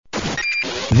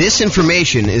This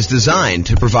information is designed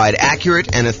to provide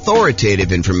accurate and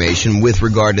authoritative information with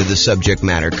regard to the subject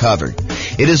matter covered.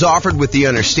 It is offered with the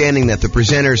understanding that the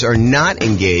presenters are not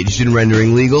engaged in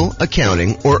rendering legal,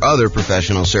 accounting, or other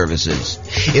professional services.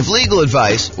 If legal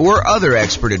advice or other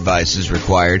expert advice is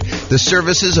required, the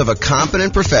services of a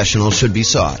competent professional should be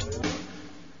sought.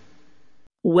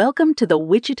 Welcome to the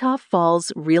Wichita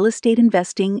Falls Real Estate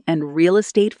Investing and Real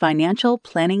Estate Financial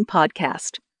Planning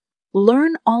Podcast.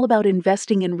 Learn all about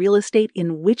investing in real estate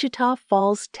in Wichita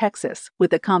Falls, Texas,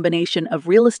 with a combination of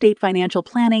real estate financial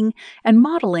planning and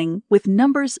modeling with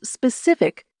numbers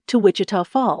specific to Wichita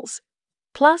Falls,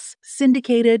 plus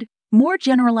syndicated, more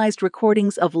generalized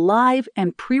recordings of live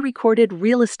and pre-recorded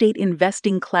real estate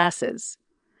investing classes.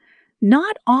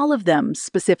 Not all of them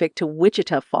specific to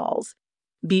Wichita Falls.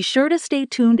 Be sure to stay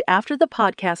tuned after the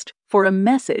podcast for a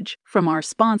message from our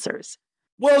sponsors.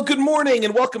 Well, good morning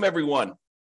and welcome, everyone.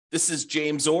 This is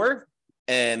James Orr,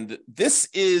 and this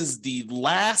is the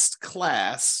last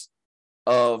class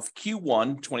of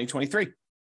Q1 2023.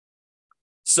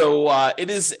 So it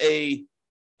is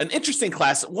an interesting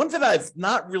class, one that I've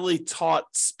not really taught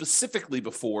specifically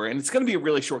before, and it's going to be a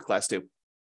really short class too.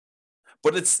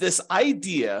 But it's this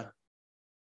idea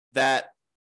that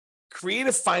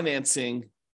creative financing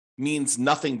means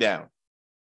nothing down.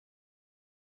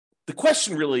 The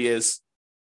question really is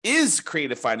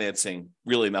creative financing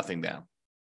really nothing down?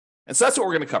 And so that's what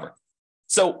we're going to cover.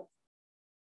 So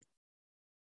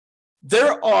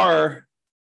there are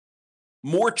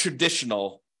more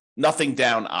traditional nothing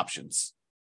down options.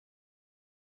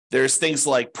 There's things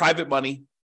like private money,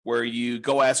 where you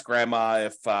go ask grandma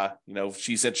if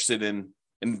she's interested in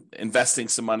investing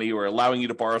some money or allowing you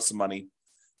to borrow some money.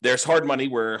 There's hard money,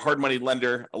 where a hard money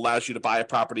lender allows you to buy a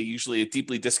property, usually a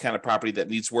deeply discounted property that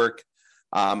needs work.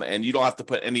 And you don't have to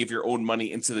put any of your own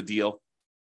money into the deal.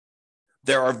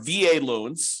 There are VA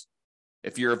loans,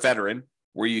 if you're a veteran,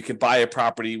 where you can buy a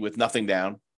property with nothing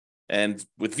down. And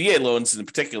with VA loans in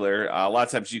particular, a lot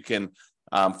of times you can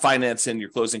finance in your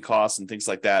closing costs and things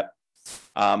like that.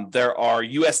 There are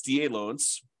USDA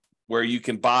loans, where you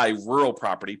can buy rural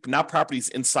property, not properties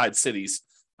inside cities.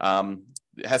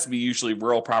 It has to be usually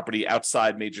rural property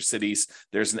outside major cities.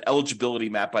 There's an eligibility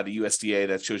map by the USDA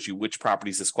that shows you which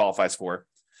properties this qualifies for.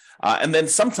 And then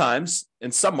sometimes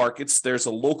in some markets, there's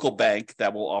a local bank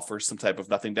that will offer some type of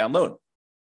nothing down loan.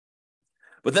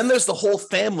 But then there's the whole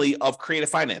family of creative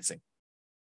financing.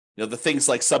 The things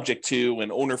like subject to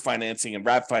and owner financing and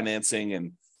RAB financing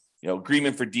and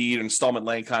agreement for deed, installment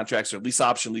land contracts, or lease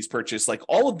option, lease purchase, like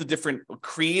all of the different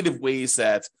creative ways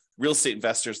that real estate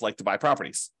investors like to buy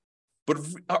properties. But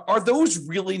are those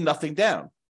really nothing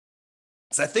down?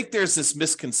 So I think there's this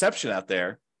misconception out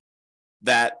there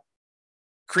that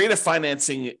creative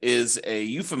financing is a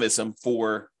euphemism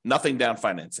for nothing down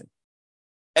financing.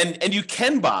 And you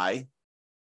can buy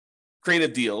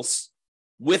creative deals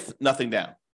with nothing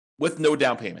down, with no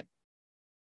down payment.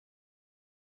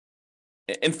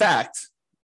 In fact,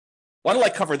 why don't I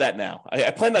cover that now?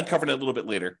 I plan on covering it a little bit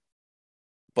later,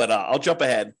 but I'll jump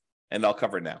ahead and I'll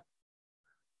cover it now.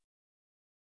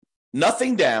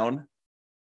 Nothing down,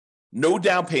 no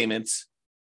down payments,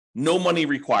 no money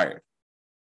required.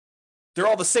 They're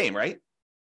all the same, right?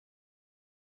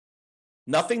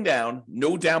 Nothing down,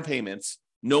 no down payments,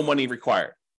 no money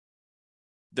required.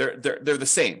 They're the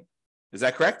same. Is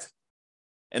that correct?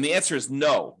 And the answer is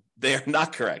no, they are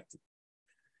not correct.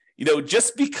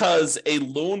 Just because a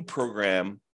loan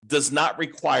program does not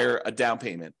require a down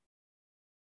payment,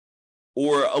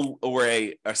 or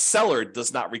a seller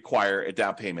does not require a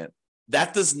down payment,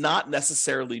 that does not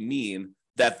necessarily mean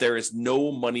that there is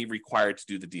no money required to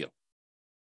do the deal.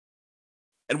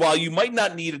 And while you might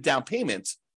not need a down payment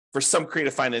for some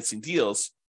creative financing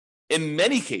deals, in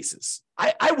many cases,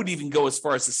 I would even go as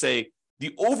far as to say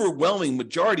the overwhelming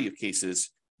majority of cases,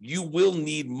 you will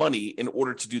need money in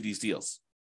order to do these deals.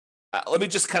 Let me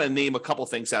just kind of name a couple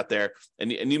things out there,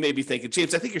 and you may be thinking,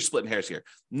 James, I think you're splitting hairs here.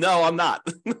 No, I'm not.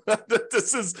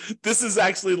 This is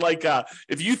actually like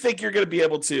if you think you're going to be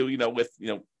able to, with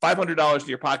 $500 in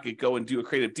your pocket, go and do a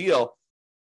creative deal,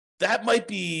 that might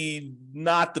be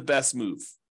not the best move.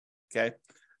 Okay,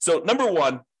 so number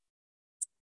one,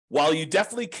 while you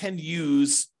definitely can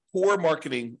use poor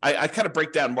marketing, I kind of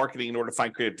break down marketing in order to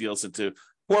find creative deals into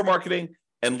poor marketing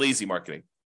and lazy marketing.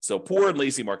 So poor and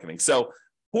lazy marketing. So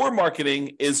poor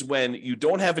marketing is when you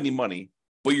don't have any money,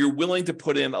 but you're willing to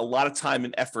put in a lot of time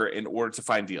and effort in order to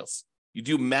find deals. You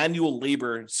do manual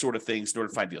labor sort of things in order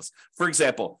to find deals. For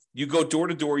example, you go door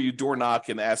to door, you door knock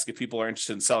and ask if people are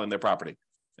interested in selling their property.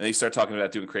 And you start talking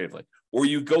about doing creatively. Or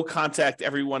you go contact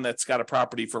everyone that's got a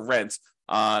property for rent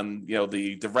on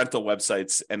the rental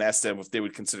websites and ask them if they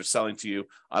would consider selling to you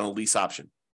on a lease option.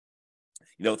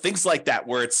 Things like that,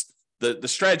 where it's the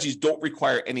strategies don't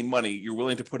require any money. You're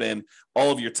willing to put in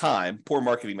all of your time, poor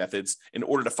marketing methods, in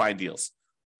order to find deals.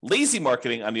 Lazy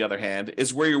marketing, on the other hand,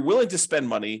 is where you're willing to spend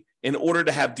money in order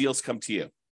to have deals come to you.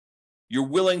 You're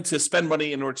willing to spend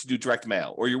money in order to do direct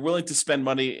mail, or you're willing to spend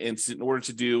money in order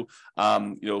to do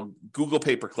Google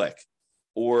pay-per-click,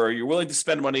 or you're willing to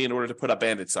spend money in order to put up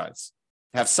bandit signs,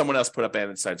 have someone else put up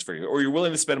bandit signs for you, or you're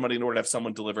willing to spend money in order to have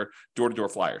someone deliver door-to-door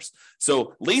flyers.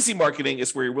 So lazy marketing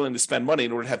is where you're willing to spend money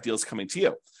in order to have deals coming to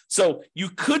you. So you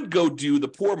could go do the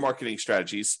poor marketing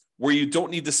strategies where you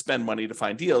don't need to spend money to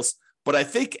find deals. But I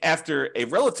think after a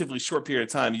relatively short period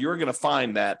of time, you're going to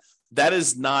find that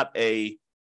is not a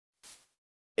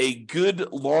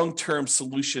good long-term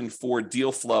solution for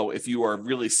deal flow if you are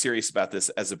really serious about this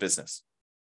as a business.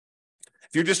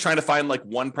 If you're just trying to find like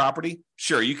one property,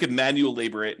 sure, you can manual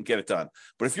labor it and get it done.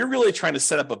 But if you're really trying to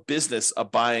set up a business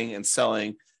of buying and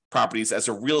selling properties as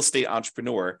a real estate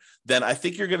entrepreneur, then I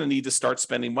think you're going to need to start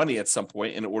spending money at some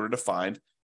point in order to find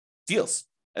deals,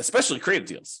 especially creative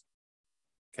deals.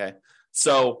 Okay.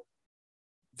 So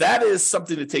that is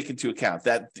something to take into account,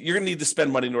 that you're going to need to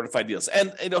spend money in order to find deals.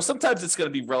 And, sometimes it's going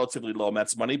to be relatively low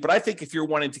amounts of money, but I think if you're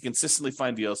wanting to consistently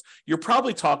find deals, you're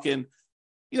probably talking,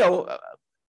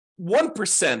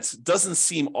 1% doesn't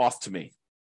seem off to me.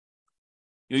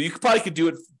 You could do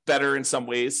it better in some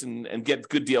ways and get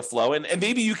good deal flow. And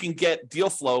maybe you can get deal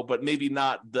flow, but maybe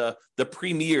not the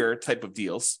premier type of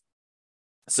deals.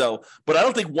 So, but I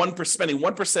don't think spending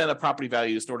 1% of property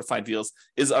values in order to find deals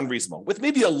is unreasonable, with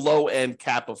maybe a low end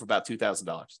cap of about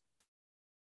 $2,000.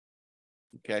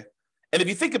 Okay. And if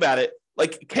you think about it,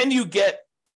 like, can you get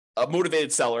a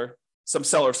motivated seller, some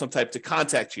seller of some type, to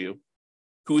contact you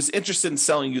who is interested in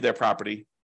selling you their property?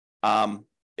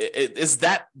 Is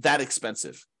that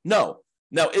expensive? No.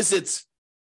 Now, is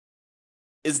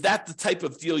that the type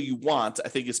of deal you want? I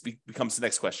think becomes the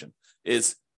next question.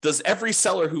 Does every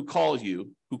seller who calls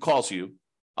you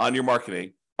on your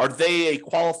marketing, are they a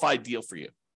qualified deal for you?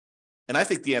 And I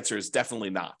think the answer is definitely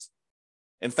not.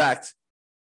 In fact,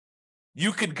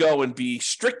 you could go and be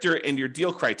stricter in your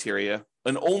deal criteria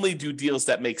and only do deals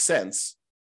that make sense.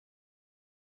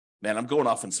 Man, I'm going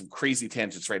off on some crazy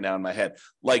tangents right now in my head.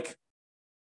 Like,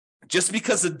 just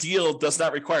because a deal does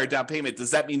not require down payment, does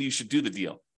that mean you should do the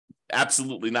deal?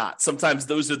 Absolutely not. Sometimes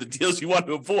those are the deals you want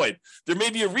to avoid. There may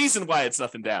be a reason why it's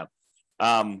nothing down.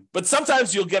 But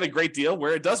sometimes you'll get a great deal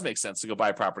where it does make sense to go buy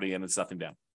a property and it's nothing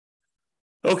down.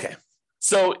 Okay.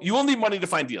 So you will need money to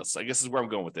find deals, I guess is where I'm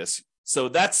going with this. So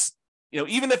that's,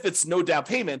 even if it's no down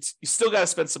payment, you still got to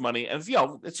spend some money. And,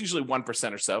 it's usually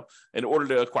 1% or so in order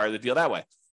to acquire the deal that way.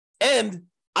 And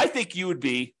I think you would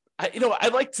be,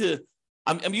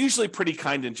 I'm usually pretty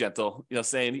kind and gentle,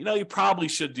 saying, you probably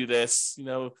should do this,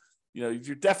 you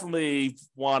definitely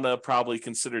want to probably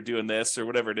consider doing this or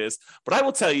whatever it is. But I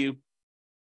will tell you,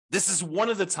 this is one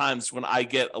of the times when I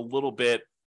get a little bit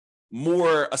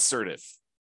more assertive.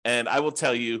 And I will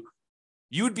tell you,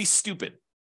 you would be stupid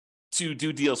to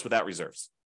do deals without reserves.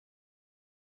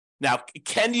 Now,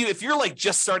 can you, if you're like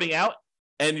just starting out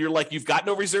and you're like, you've got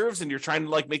no reserves and you're trying to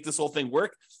like make this whole thing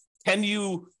work, can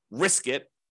you risk it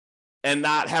and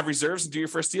not have reserves and do your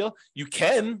first deal? You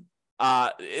can.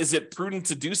 Is it prudent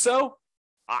to do so?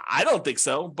 I don't think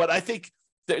so, but I think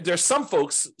there's some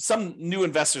folks, some new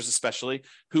investors especially,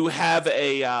 who have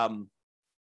their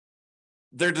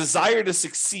desire to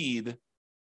succeed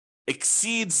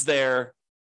exceeds their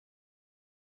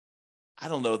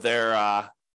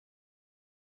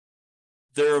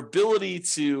ability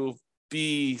to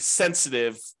be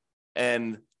sensitive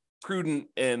and prudent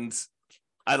and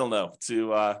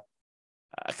to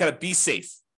kind of be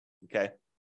safe. Okay.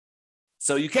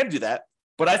 So you can do that,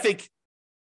 but I think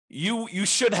you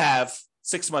should have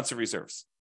 6 months of reserves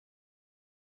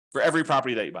for every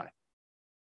property that you buy.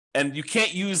 And you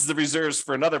can't use the reserves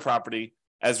for another property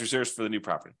as reserves for the new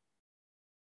property.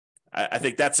 I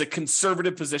think that's a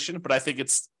conservative position, but I think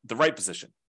it's the right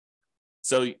position.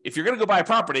 So if you're going to go buy a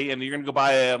property and you're going to go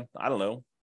buy a,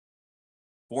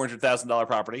 $400,000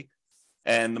 property,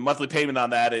 and the monthly payment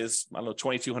on that is,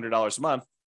 $2,200 a month,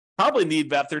 probably need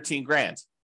about $13,000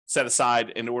 set aside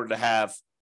in order to have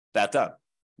that done.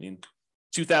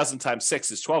 2,000 times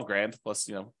 6 is $12,000 plus,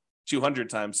 200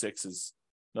 times 6 is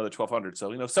another 1,200.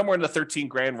 So, somewhere in the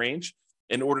 $13,000 range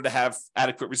in order to have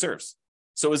adequate reserves.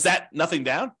 So is that nothing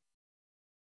down?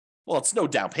 Well, it's no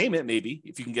down payment, maybe,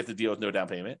 if you can get the deal with no down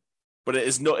payment. But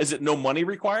is it no money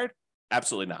required?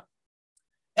 Absolutely not.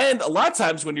 And a lot of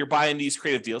times when you're buying these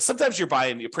creative deals, sometimes you're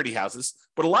buying your pretty houses,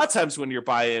 but a lot of times when you're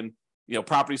buying,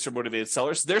 properties for motivated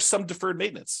sellers, there's some deferred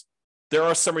maintenance. There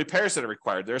are some repairs that are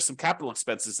required. There are some capital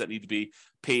expenses that need to be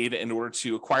paid in order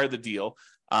to acquire the deal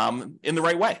in the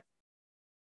right way.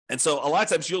 And so a lot of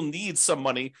times you'll need some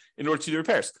money in order to do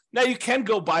repairs. Now you can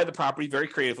go buy the property very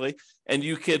creatively, and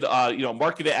you could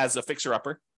market it as a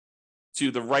fixer-upper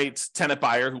to the right tenant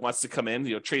buyer who wants to come in,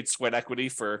 trade sweat equity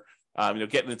for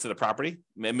getting into the property.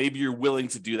 And maybe you're willing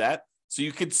to do that. So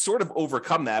you could sort of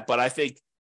overcome that. But I think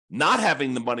not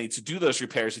having the money to do those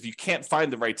repairs, if you can't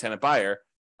find the right tenant buyer,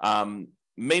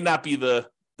 may not be the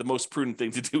most prudent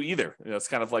thing to do either. It's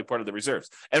kind of like part of the reserves.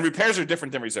 And repairs are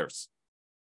different than reserves.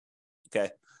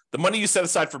 Okay. The money you set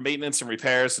aside for maintenance and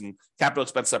repairs and capital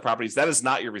expenses on properties, that is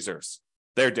not your reserves.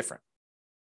 They're different.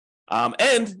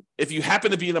 And if you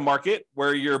happen to be in a market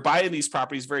where you're buying these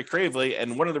properties very creatively,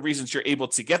 and one of the reasons you're able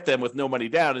to get them with no money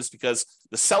down is because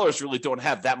the sellers really don't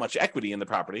have that much equity in the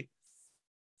property,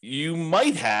 you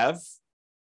might have,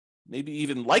 maybe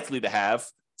even likely to have,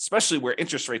 especially where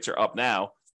interest rates are up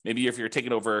now, maybe if you're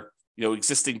taking over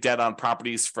existing debt on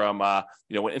properties from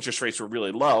when interest rates were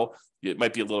really low, it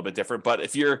might be a little bit different. But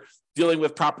if you're dealing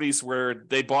with properties where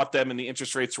they bought them and the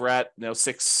interest rates were at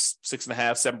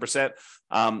 6.5%,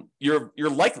 7%, you're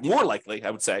more likely, I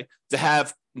would say, to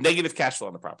have negative cash flow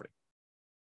on the property.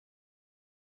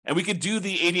 And we could do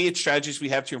the 88 strategies we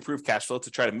have to improve cash flow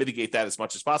to try to mitigate that as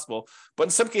much as possible. But in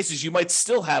some cases, you might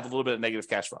still have a little bit of negative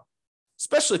cash flow,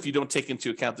 especially if you don't take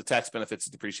into account the tax benefits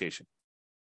of depreciation.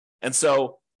 And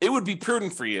so it would be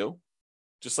prudent for you,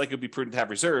 just like it would be prudent to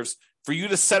have reserves, for you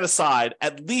to set aside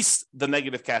at least the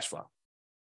negative cash flow.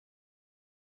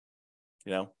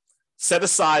 Set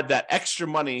aside that extra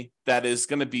money that is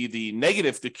going to be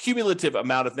the cumulative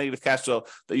amount of negative cash flow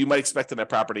that you might expect in that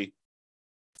property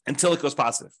until it goes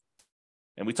positive.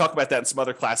 And we talk about that in some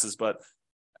other classes, but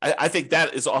I think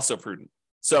that is also prudent.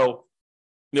 So,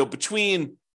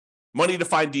 between money to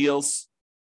find deals,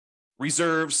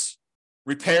 reserves,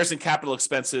 repairs and capital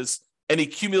expenses, any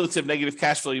cumulative negative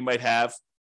cash flow you might have,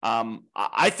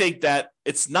 I think that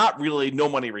it's not really no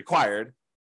money required,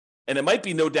 and it might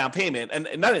be no down payment. And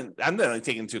I'm not only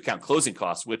taking into account closing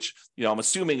costs, which I'm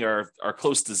assuming are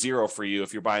close to zero for you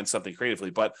if you're buying something creatively,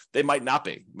 but they might not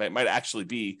be. Might actually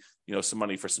be some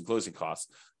money for some closing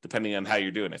costs, depending on how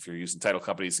you're doing. If you're using title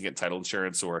companies to get title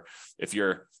insurance, or if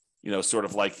you're sort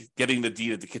of like getting the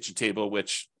deed at the kitchen table,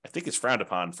 which I think is frowned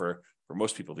upon for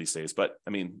most people these days. But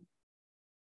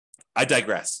I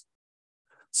digress.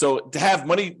 So to have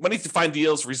money to find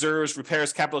deals, reserves,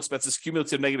 repairs, capital expenses,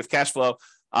 cumulative negative cash flow,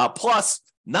 plus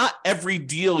not every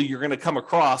deal you're going to come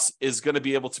across is going to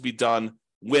be able to be done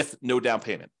with no down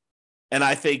payment. And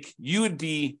I think you would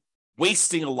be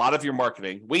wasting a lot of your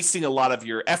marketing, wasting a lot of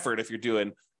your effort if you're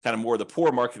doing kind of more of the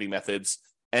poor marketing methods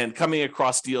and coming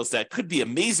across deals that could be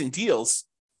amazing deals,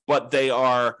 but they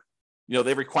are,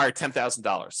 they require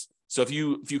 $10,000. So if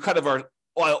you kind of are,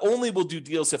 I only will do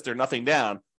deals if they're nothing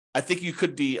down, I think you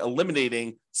could be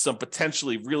eliminating some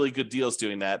potentially really good deals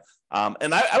doing that.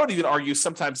 And I would even argue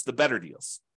sometimes the better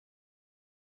deals.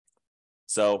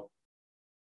 So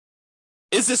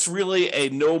is this really a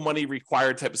no money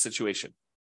required type of situation?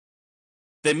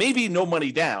 There may be no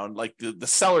money down, like the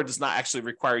seller does not actually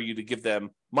require you to give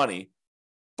them money,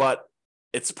 but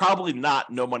it's probably not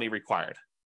no money required.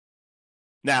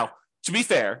 Now, to be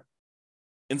fair,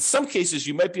 in some cases,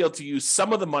 you might be able to use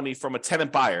some of the money from a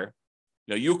tenant buyer.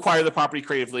 You acquire the property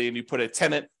creatively and you put a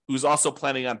tenant who's also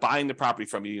planning on buying the property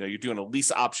from you. You're doing a lease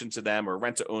option to them or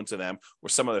rent to own to them or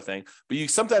some other thing. But you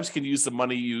sometimes can use the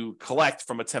money you collect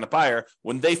from a tenant buyer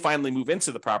when they finally move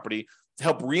into the property to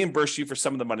help reimburse you for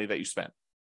some of the money that you spent.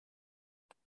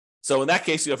 So in that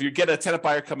case, if you get a tenant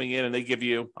buyer coming in and they give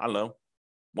you, 1%,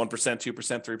 2%,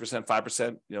 3%,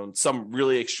 5%, in some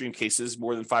really extreme cases,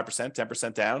 more than 5%,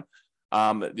 10% down,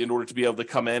 in order to be able to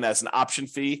come in as an option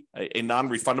fee, a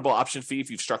non-refundable option fee, if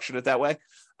you've structured it that way,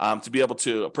 to be able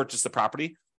to purchase the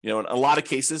property. In a lot of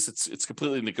cases, it's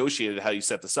completely negotiated how you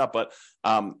set this up, but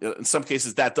in some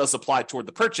cases that does apply toward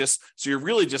the purchase. So you're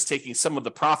really just taking some of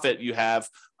the profit you have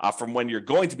from when you're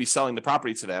going to be selling the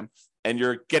property to them, and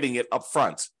you're getting it up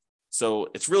front. So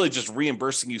it's really just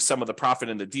reimbursing you some of the profit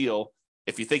in the deal,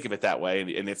 if you think of it that way,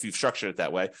 and if you've structured it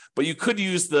that way. But you could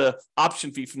use the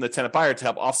option fee from the tenant buyer to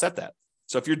help offset that.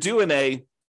 So if you're doing a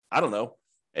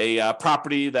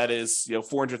property that is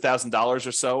 $400,000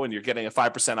 or so, and you're getting a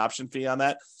 5% option fee on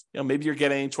that, maybe you're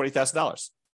getting $20,000,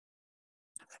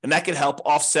 and that could help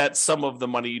offset some of the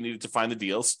money you needed to find the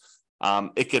deals.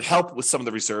 It could help with some of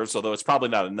the reserves, although it's probably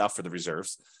not enough for the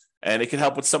reserves, and it can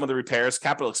help with some of the repairs,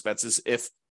 capital expenses, if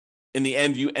in the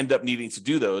end you end up needing to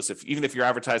do those. Even if you're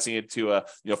advertising it to a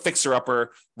fixer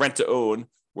upper, rent to own,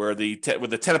 where the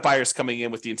tenant buyer is coming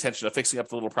in with the intention of fixing up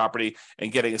the little property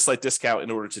and getting a slight discount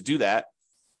in order to do that.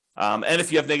 And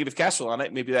if you have negative cash flow on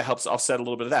it, maybe that helps offset a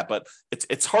little bit of that. But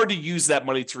it's hard to use that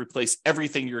money to replace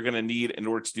everything you're going to need in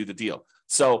order to do the deal.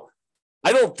 So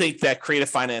I don't think that creative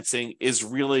financing is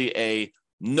really a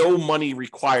no money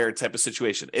required type of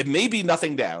situation. It may be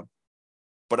nothing down,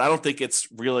 but I don't think it's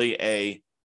really a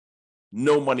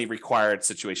no money required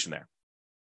situation there.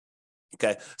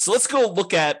 Okay, so let's go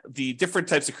look at the different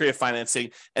types of creative financing,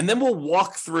 and then we'll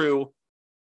walk through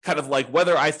kind of like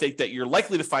whether I think that you're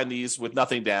likely to find these with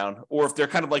nothing down, or if they're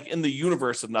kind of like in the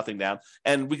universe of nothing down,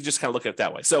 and we can just kind of look at it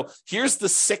that way. So here's the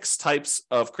 6 types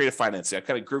of creative financing. I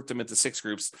kind of grouped them into 6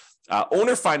 groups.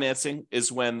 Owner financing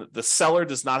is when the seller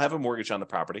does not have a mortgage on the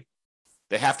property.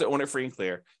 They have to own it free and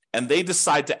clear, and they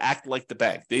decide to act like the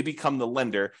bank. They become the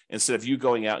lender instead of you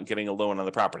going out and getting a loan on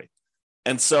the property.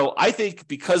 And so I think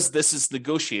because this is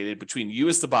negotiated between you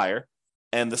as the buyer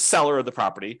and the seller of the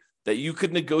property, that you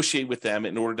could negotiate with them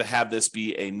in order to have this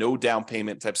be a no down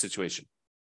payment type situation.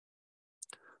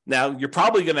 Now, you're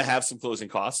probably going to have some closing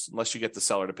costs unless you get the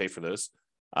seller to pay for those.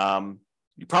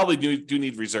 You probably do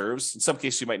need reserves. In some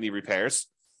cases, you might need repairs,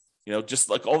 just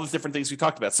like all the different things we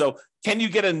talked about. So can you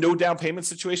get a no down payment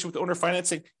situation with owner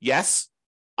financing? Yes.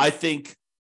 I think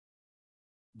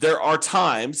there are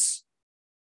times,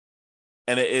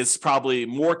 and it is probably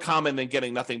more common than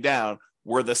getting nothing down,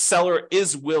 where the seller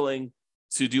is willing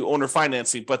to do owner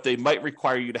financing, but they might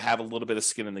require you to have a little bit of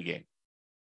skin in the game,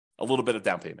 a little bit of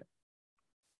down payment.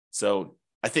 So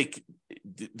I think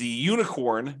the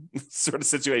unicorn sort of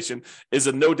situation is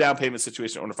a no down payment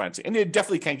situation, owner financing, and you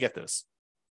definitely can get this.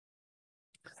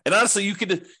 And honestly,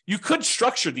 you could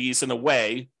structure these in a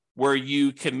way where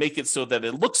you can make it so that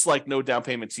it looks like no down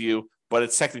payment to you, but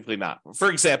it's technically not. For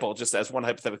example, just as one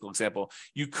hypothetical example,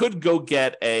 you could go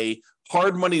get a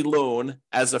hard money loan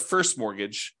as a first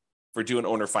mortgage for doing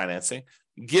owner financing,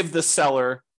 give the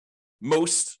seller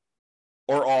most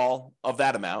or all of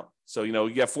that amount. So, you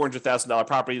have $400,000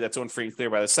 property that's owned free and clear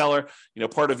by the seller.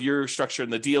 Part of your structure in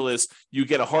the deal is you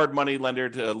get a hard money lender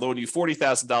to loan you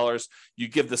 $40,000. You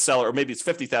give the seller, or maybe it's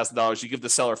 $50,000. You give the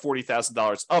seller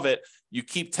 $40,000 of it. You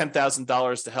keep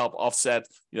 $10,000 to help offset,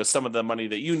 some of the money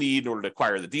that you need in order to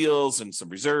acquire the deals and some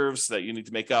reserves that you need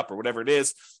to make up or whatever it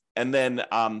is. And then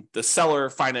the seller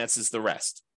finances the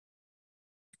rest.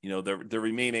 The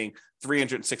remaining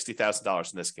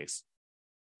 $360,000 in this case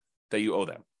that you owe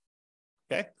them.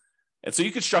 Okay. And so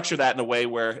you could structure that in a way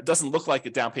where it doesn't look like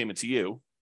a down payment to you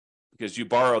because you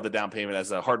borrow the down payment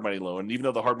as a hard money loan. Even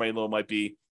though the hard money loan might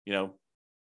be,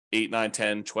 8, 9,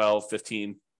 10, 12,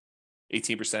 15,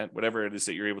 18%, whatever it is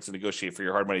that you're able to negotiate for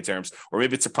your hard money terms, or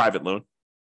maybe it's a private loan.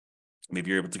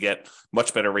 Maybe you're able to get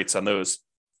much better rates on those.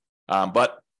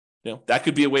 But that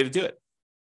could be a way to do it.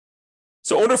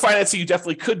 So owner financing, you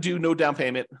definitely could do no down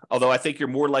payment, although I think you're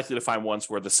more likely to find ones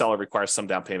where the seller requires some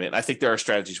down payment. And I think there are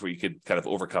strategies where you could kind of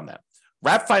overcome that.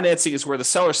 Wrap financing is where the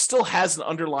seller still has an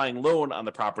underlying loan on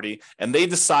the property, and they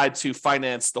decide to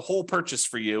finance the whole purchase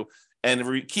for you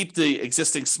and keep the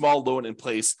existing small loan in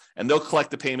place, and they'll collect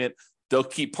the payment. They'll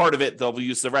keep part of it. They'll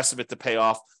use the rest of it to pay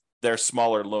off their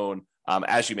smaller loan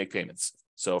as you make payments.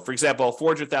 So, for example,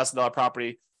 $400,000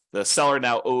 property, the seller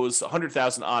now owes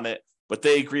 $100,000 on it, but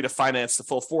they agree to finance the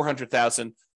full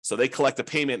 $400,000. So they collect the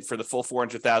payment for the full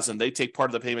 $400,000. They take part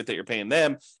of the payment that you're paying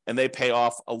them, and they pay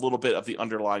off a little bit of the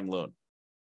underlying loan.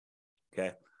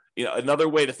 Okay. Another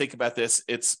way to think about this,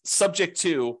 it's subject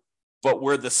to, but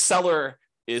where the seller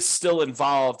is still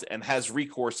involved and has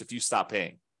recourse if you stop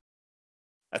paying.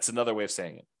 That's another way of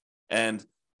saying it. And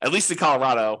at least in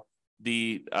Colorado,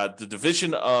 the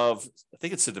division of, I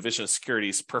think it's the Division of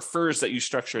Securities, prefers that you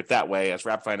structure it that way as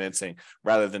wrap financing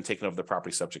rather than taking over the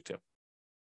property subject to.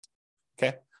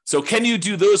 Okay. So can you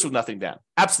do those with nothing down?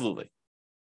 Absolutely.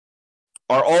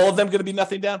 Are all of them going to be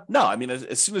nothing down? No. I mean,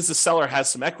 as soon as the seller has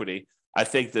some equity, I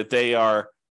think that they are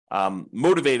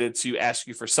motivated to ask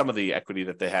you for some of the equity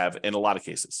that they have in a lot of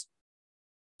cases.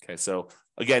 Okay. So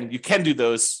again, you can do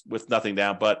those with nothing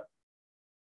down, but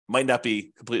might not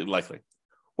be completely likely.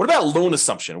 What about loan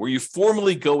assumption, where you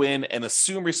formally go in and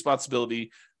assume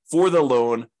responsibility for the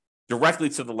loan directly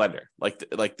to the lender?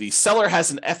 Like the seller has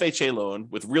an FHA loan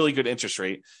with really good interest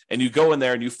rate, and you go in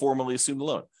there and you formally assume the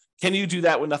loan. Can you do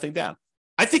that with nothing down?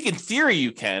 I think in theory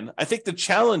you can. I think the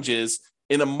challenge is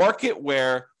in a market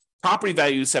where property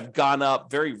values have gone up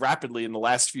very rapidly in the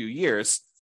last few years,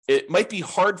 it might be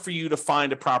hard for you to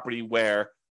find a property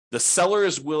where the seller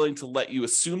is willing to let you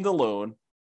assume the loan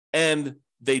and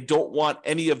they don't want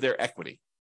any of their equity.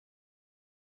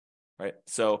 right?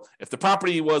 So if the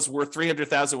property was worth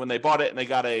 $300,000 when they bought it, and they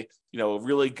got a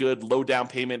really good low down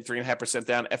payment, 3.5%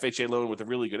 down FHA loan with a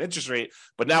really good interest rate,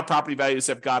 but now property values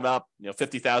have gone up,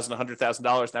 $50,000,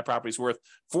 $100,000, and that property is worth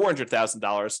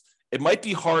 $400,000. It might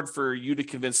be hard for you to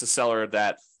convince the seller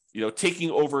that taking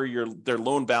over their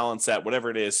loan balance at whatever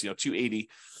it is, 280,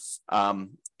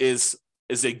 is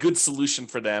a good solution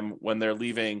for them when they're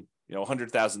leaving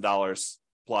 $100,000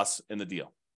 plus in the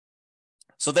deal.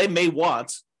 So they may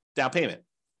want down payment.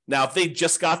 Now, if they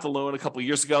just got the loan a couple of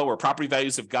years ago, where property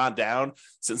values have gone down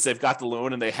since they've got the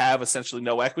loan and they have essentially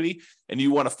no equity, and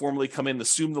you want to formally come in,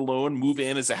 assume the loan, move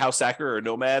in as a house hacker or a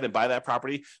nomad and buy that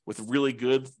property with really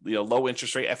good, low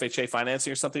interest rate FHA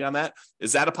financing or something on that,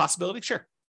 is that a possibility? Sure.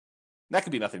 That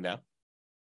could be nothing down.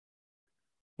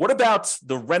 What about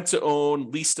the rent to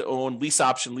own, lease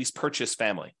option, lease purchase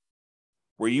family,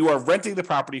 where you are renting the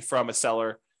property from a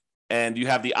seller and you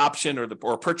have the option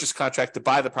or purchase contract to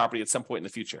buy the property at some point in the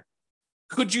future?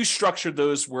 Could you structure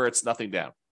those where it's nothing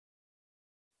down?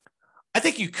 I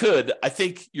think you could. I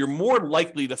think you're more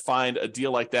likely to find a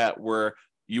deal like that where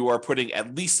you are putting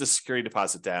at least a security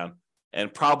deposit down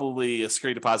and probably a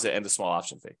security deposit and a small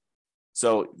option fee.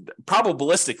 So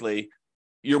probabilistically,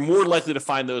 you're more likely to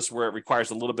find those where it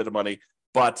requires a little bit of money.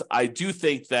 But I do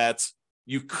think that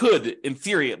you could, in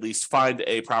theory at least, find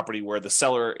a property where the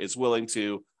seller is willing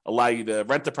to allow you to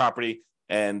rent the property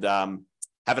and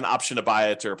have an option to buy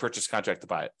it or a purchase contract to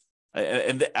buy it.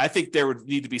 And I think there would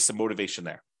need to be some motivation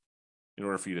there in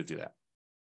order for you to do that.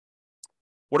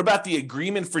 What about the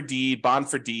agreement for deed, bond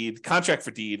for deed, contract for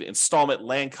deed, installment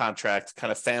land contract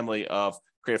kind of family of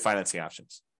creative financing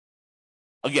options?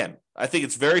 Again, I think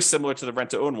it's very similar to the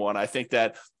rent to own one. I think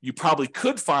that you probably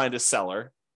could find a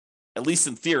seller, at least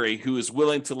in theory, who is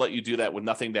willing to let you do that with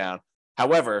nothing down.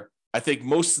 However, I think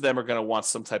most of them are going to want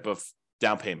some type of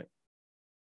down payment.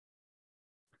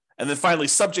 And then finally,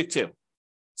 subject to.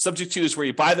 Subject to is where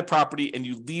you buy the property and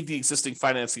you leave the existing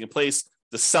financing in place.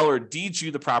 The seller deeds you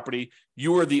the property.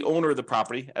 You are the owner of the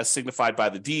property as signified by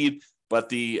the deed, but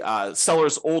the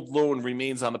seller's old loan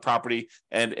remains on the property.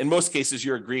 And in most cases,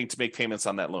 you're agreeing to make payments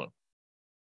on that loan.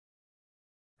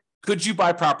 Could you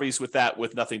buy properties with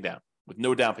nothing down, with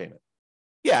no down payment?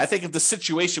 Yeah, I think if the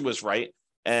situation was right,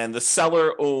 and the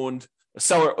seller owed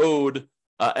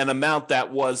an amount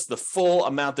that was the full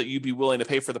amount that you'd be willing to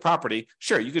pay for the property,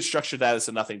 sure, you could structure that as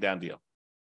a nothing down deal.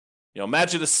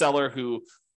 Imagine a seller who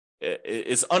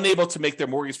is unable to make their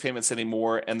mortgage payments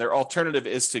anymore, and their alternative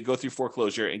is to go through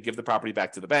foreclosure and give the property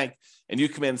back to the bank. And you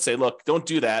come in and say, look, don't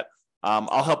do that.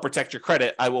 I'll help protect your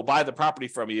credit. I will buy the property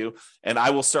from you, and I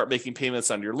will start making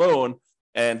payments on your loan.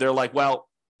 And they're like, well,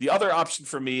 the other option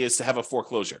for me is to have a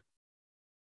foreclosure.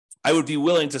 I would be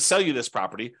willing to sell you this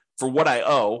property for what I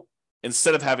owe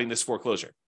instead of having this foreclosure.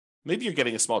 Maybe you're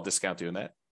getting a small discount doing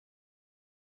that.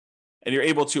 And you're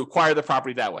able to acquire the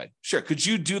property that way. Sure. Could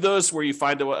you do those where you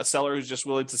find a seller who's just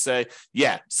willing to say,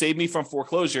 yeah, save me from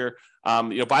foreclosure,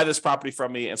 buy this property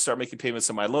from me and start making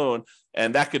payments on my loan,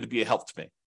 and that could be a help to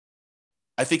me?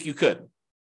 I think you could.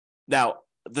 Now,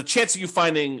 the chance of you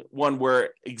finding one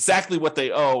where exactly what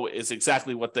they owe is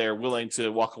exactly what they're willing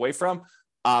to walk away from,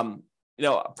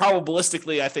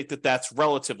 probabilistically, I think that's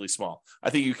relatively small.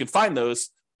 I think you can find those,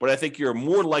 but I think you're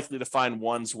more likely to find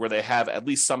ones where they have at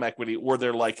least some equity, or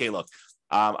they're like, hey, look,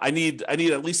 I need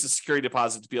at least a security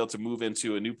deposit to be able to move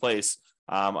into a new place.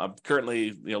 I'm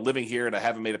currently living here and I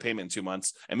haven't made a payment in 2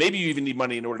 months. And maybe you even need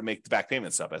money in order to make the back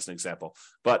payments up, as an example.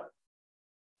 But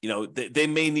they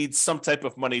may need some type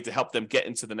of money to help them get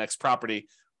into the next property,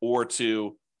 or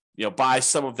to buy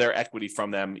some of their equity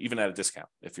from them, even at a discount,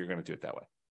 if you're going to do it that way.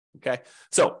 Okay,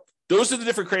 so those are the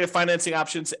different creative financing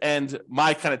options, and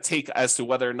my kind of take as to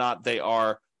whether or not they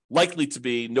are likely to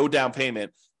be no down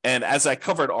payment. And as I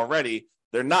covered already,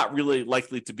 they're not really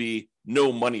likely to be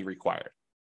no money required.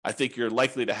 I think you're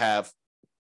likely to have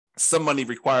some money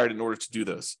required in order to do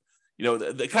those.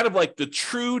 The kind of like the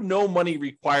true no money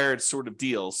required sort of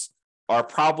deals are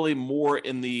probably more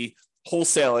in the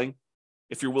wholesaling,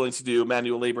 if you're willing to do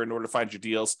manual labor in order to find your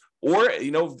deals, or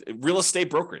real estate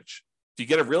brokerage. If you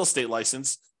get a real estate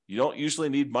license, you don't usually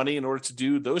need money in order to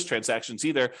do those transactions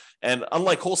either. And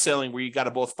unlike wholesaling, where you got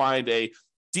to both find a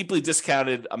deeply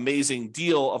discounted, amazing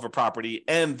deal of a property,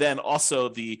 and then also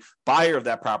the buyer of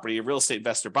that property, a real estate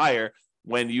investor buyer,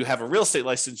 when you have a real estate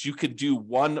license, you could do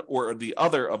one or the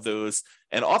other of those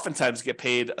and oftentimes get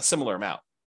paid a similar amount.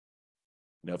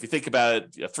 If you think about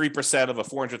it, 3% of a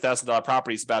 $400,000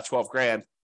 property is about $12,000.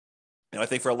 I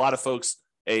think for a lot of folks,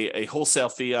 a wholesale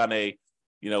fee on an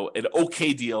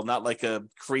okay deal, not like a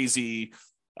crazy,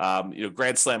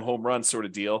 grand slam home run sort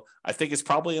of deal, I think it's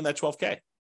probably in that $12,000.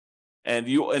 And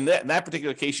you, in that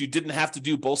particular case, you didn't have to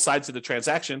do both sides of the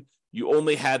transaction. You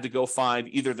only had to go find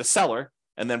either the seller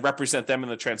and then represent them in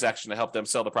the transaction to help them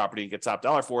sell the property and get top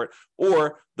dollar for it,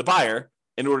 or the buyer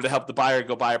in order to help the buyer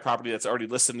go buy a property that's already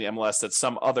listed in the MLS that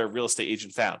some other real estate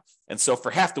agent found. And so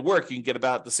for half the work, you can get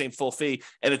about the same full fee,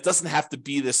 and it doesn't have to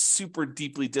be this super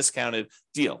deeply discounted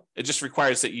deal. It just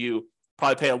requires that you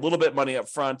probably pay a little bit of money up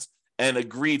front and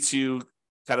agree to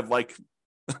kind of like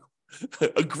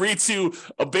agree to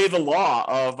obey the law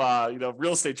of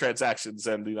real estate transactions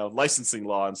and licensing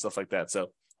law and stuff like that.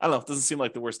 So I don't know, it doesn't seem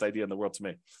like the worst idea in the world to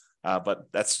me,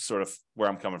 but that's sort of where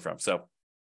I'm coming from. So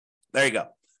there you go.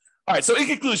 All right, so in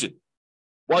conclusion,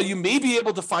 while you may be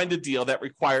able to find a deal that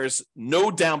requires no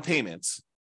down payments,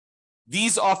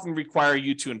 these often require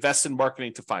you to invest in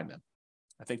marketing to find them.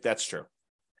 I think that's true.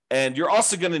 And you're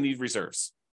also going to need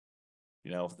reserves.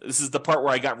 This is the part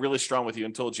where I got really strong with you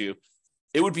and told you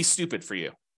it would be stupid for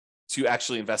you to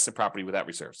actually invest in property without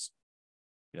reserves.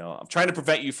 I'm trying to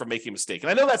prevent you from making a mistake. And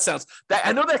I know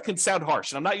that can sound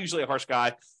harsh, and I'm not usually a harsh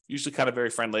guy, usually kind of very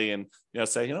friendly and,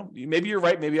 say, maybe you're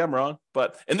right, maybe I'm wrong.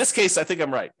 But in this case, I think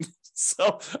I'm right.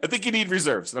 So I think you need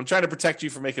reserves, and I'm trying to protect you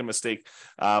from making a mistake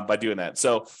by doing that.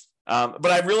 So,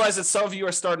 but I realize that some of you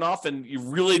are starting off and you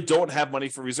really don't have money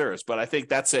for reserves, but I think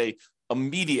that's a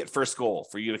immediate first goal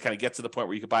for you to kind of get to the point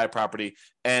where you can buy a property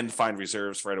and find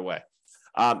reserves right away.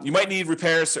 You might need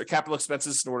repairs or capital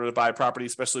expenses in order to buy a property,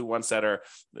 especially ones that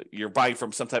you're buying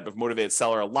from some type of motivated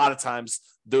seller. A lot of times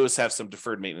those have some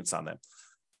deferred maintenance on them.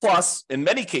 Plus, in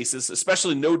many cases,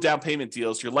 especially no down payment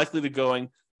deals, you're likely to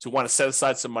want to set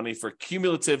aside some money for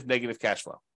cumulative negative cash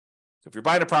flow. So if you're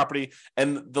buying a property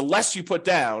and the less you put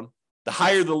down, the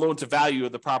higher the loan to value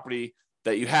of the property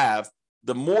that you have,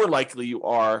 the more likely you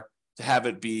are to have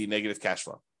it be negative cash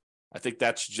flow. I think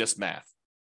that's just math.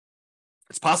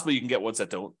 It's possible you can get ones that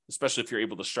don't, especially if you're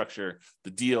able to structure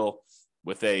the deal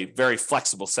with a very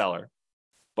flexible seller.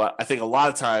 But I think a lot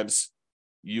of times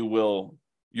you're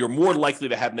more likely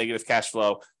to have negative cash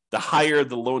flow the higher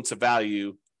the loan to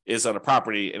value is on a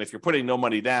property. And if you're putting no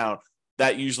money down,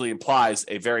 that usually implies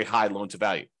a very high loan to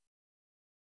value.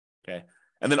 Okay.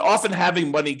 And then often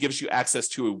having money gives you access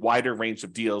to a wider range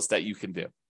of deals that you can do.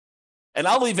 And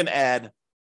I'll even add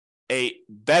a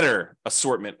better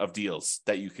assortment of deals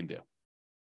that you can do.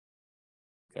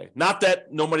 Okay. Not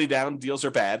that no money down deals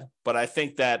are bad, but I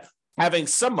think that having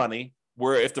some money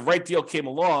where if the right deal came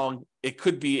along, it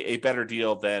could be a better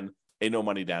deal than a no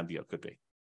money down deal could be.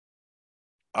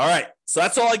 All right. So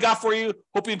that's all I got for you.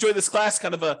 Hope you enjoyed this class,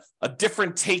 kind of a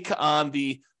different take on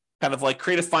the kind of like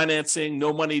creative financing,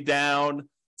 no money down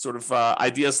sort of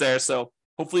ideas there. So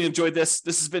hopefully you enjoyed this.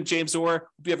 This has been James Orr.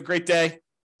 Hope you have a great day.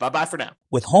 Bye-bye for now.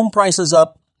 With home prices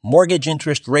up, mortgage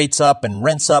interest rates up, and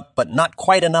rents up, but not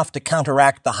quite enough to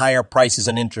counteract the higher prices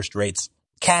and interest rates,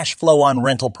 cash flow on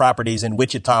rental properties in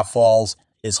Wichita Falls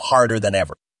is harder than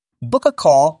ever. Book a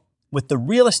call with the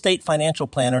Real Estate Financial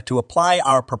Planner to apply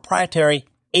our proprietary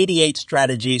 88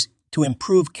 strategies to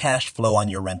improve cash flow on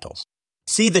your rentals.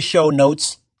 See the show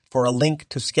notes for a link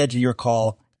to schedule your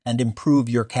call and improve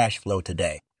your cash flow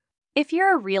today. If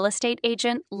you're a real estate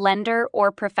agent, lender,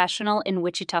 or professional in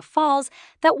Wichita Falls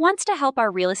that wants to help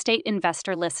our real estate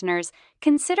investor listeners,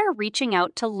 consider reaching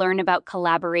out to learn about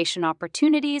collaboration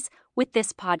opportunities with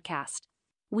this podcast.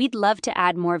 We'd love to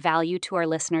add more value to our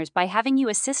listeners by having you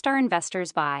assist our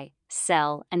investors buy,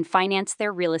 sell, and finance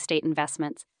their real estate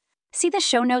investments. See the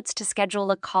show notes to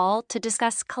schedule a call to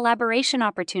discuss collaboration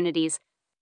opportunities